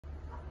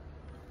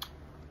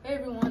Hey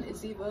everyone,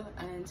 it's Zeeva,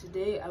 and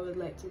today I would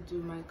like to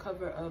do my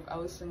cover of I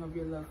Will Sing of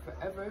Your Love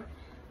Forever.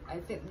 I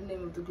think the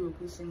name of the group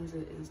who sings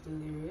it is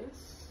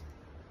Delirious,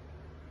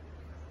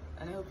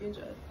 and I hope you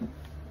enjoy it.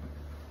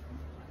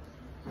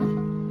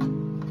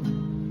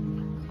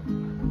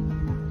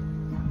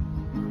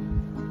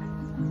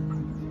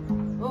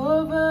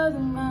 Over the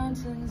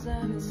mountains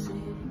and the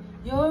sea,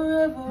 your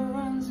river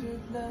runs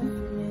with love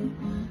for me,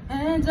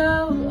 and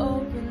I will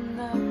open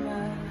up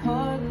my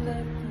heart and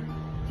let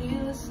you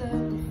heal and set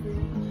me free.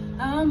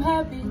 I'm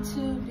happy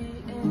to be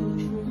in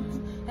the truth,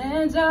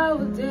 and I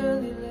will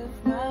daily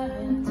lift my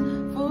hands,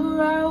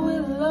 for I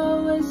will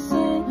always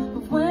sing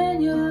of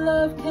when your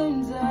love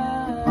came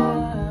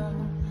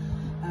down.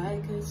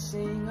 I could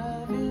sing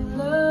of your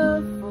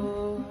love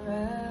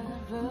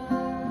forever.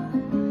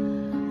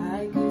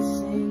 I could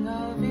sing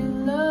of your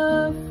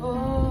love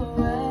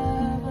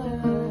forever.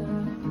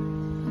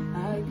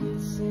 I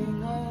could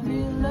sing of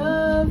your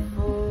love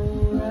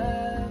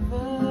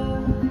forever.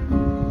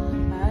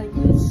 I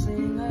could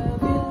sing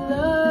of your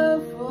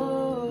love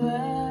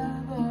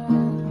forever.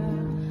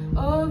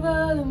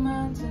 Over the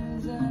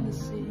mountains and the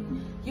sea,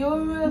 your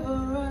river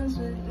runs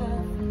with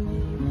love for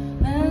me,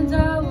 and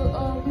I will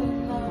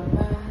open up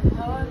my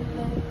heart and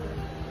let the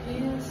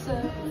feel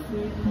set me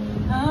free.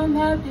 I'm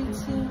happy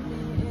to be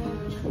in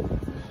the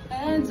truth,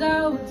 and I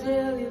will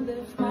daily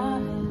lift my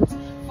hands,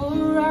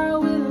 for I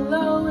will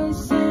always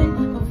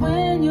sing of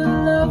when your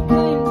love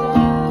came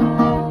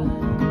down.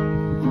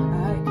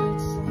 I could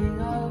sing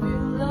of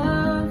your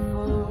love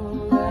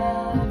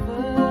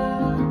forever.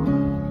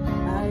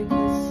 I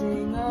could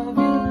sing of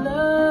your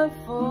love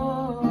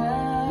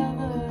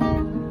forever.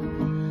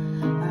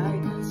 I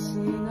could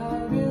sing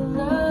of your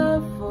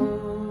love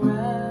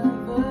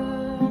forever.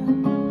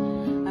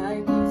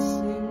 I could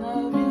sing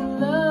of your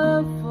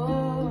love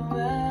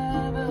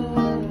forever.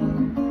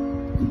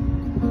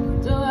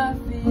 Do I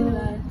feel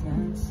like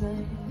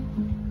dancing?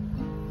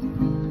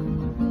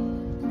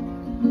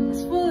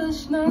 It's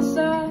foolishness, I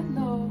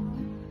know.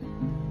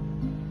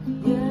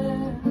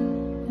 Yeah,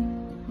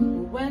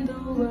 but when the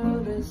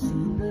world has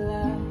seen the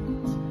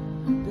light,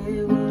 they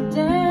will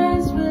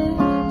dance with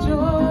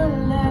joy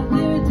like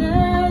they're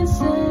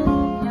dancing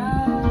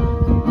now.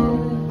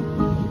 Yeah.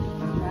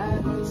 And I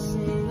will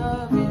sing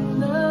of your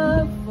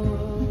love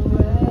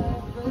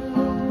forever.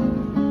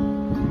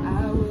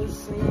 I will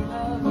sing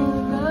of your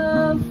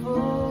love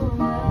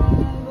forever.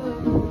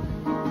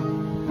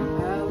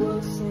 I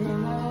will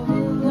sing of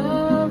your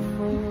love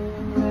forever.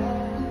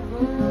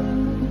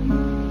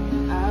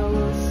 I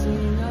will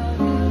sing of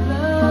your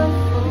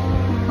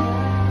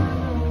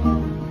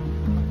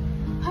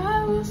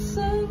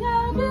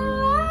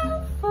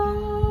love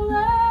forever.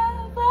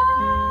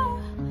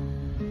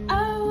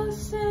 I will sing of your love forever. I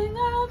will sing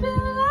of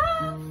your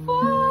love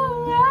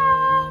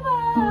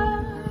forever.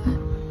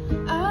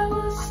 I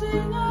will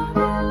sing of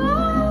your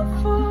love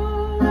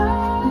forever.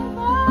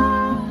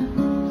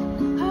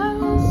 I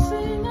will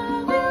sing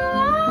of your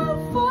love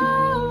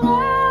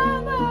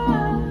forever.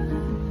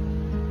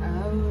 I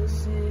will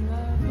sing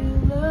of your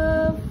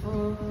love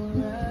forever.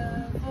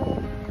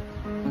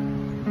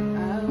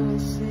 I will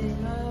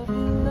sing of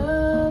your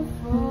love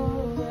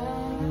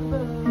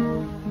forever.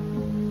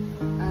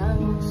 I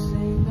will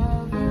sing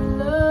of your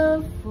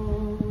love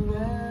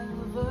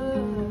forever.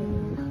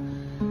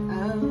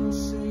 I will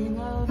sing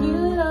of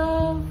your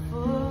love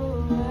forever.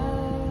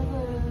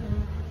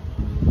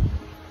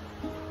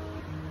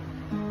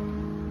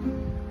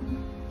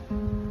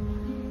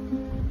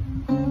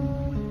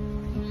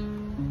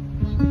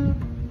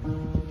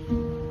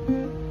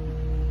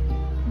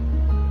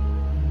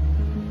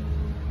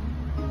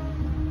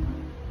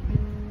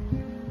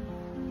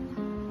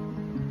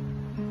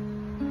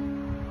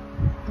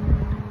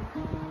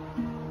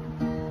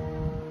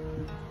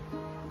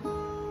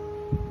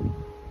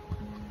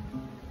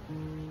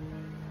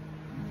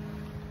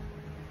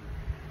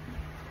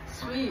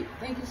 Sweet.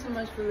 Thank you so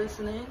much for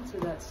listening to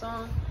that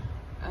song.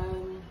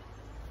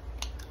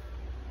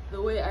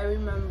 The way I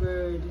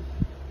remembered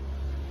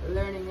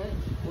learning it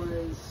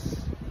was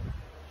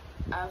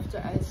after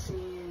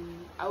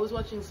I was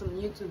watching some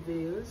YouTube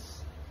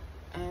videos,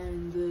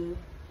 and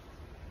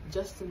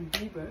Justin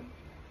Bieber,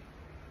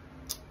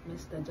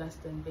 Mr.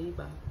 Justin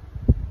Bieber,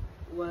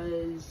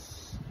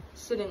 was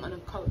sitting on a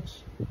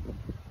couch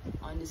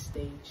on the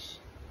stage,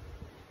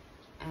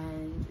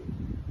 and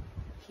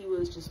he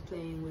was just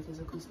playing with his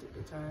acoustic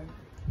guitar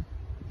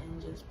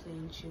and just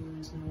playing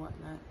tunes and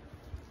whatnot,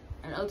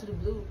 and out of the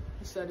blue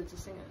he started to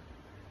sing it.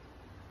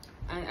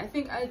 And I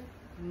think I'd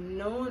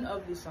known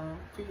of the song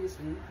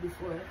previously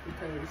before,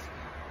 because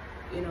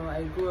you know,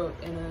 I grew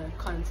up in a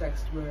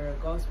context where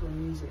gospel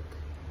music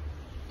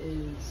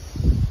is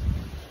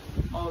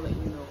all that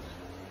you know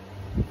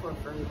for a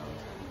very long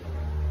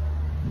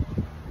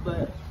time.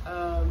 But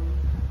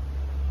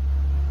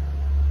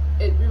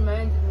it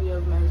reminded me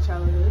of my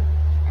childhood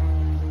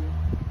and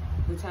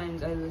the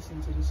times I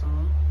listened to the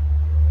song,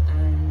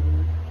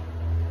 and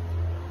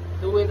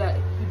the way that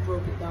he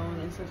broke it down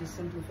in such a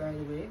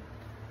simplified way.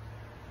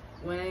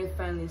 When I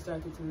finally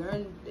started to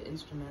learn the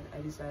instrument, I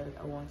decided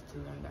I wanted to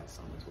learn that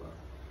song as well.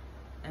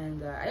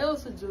 And I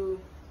also do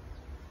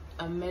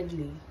a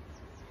medley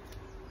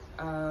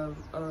of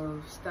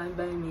Stand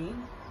By Me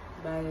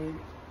by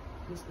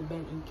Mr.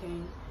 Ben E.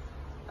 King,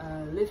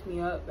 Lift Me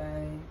Up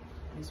by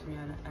Miss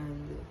Rihanna,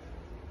 and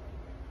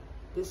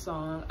this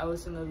song, I Will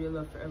Sing of Your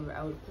Love Forever,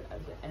 I would put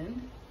at the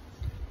end.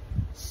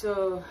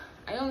 So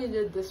I only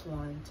did this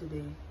one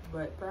today,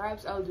 but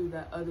perhaps I'll do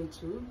that other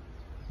two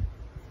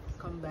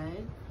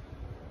combined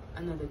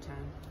another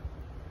time.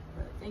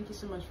 But thank you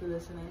so much for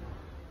listening,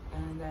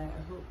 and I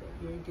hope that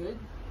you're good,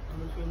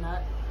 and if you're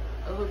not,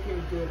 I hope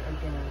you're good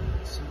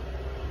again soon.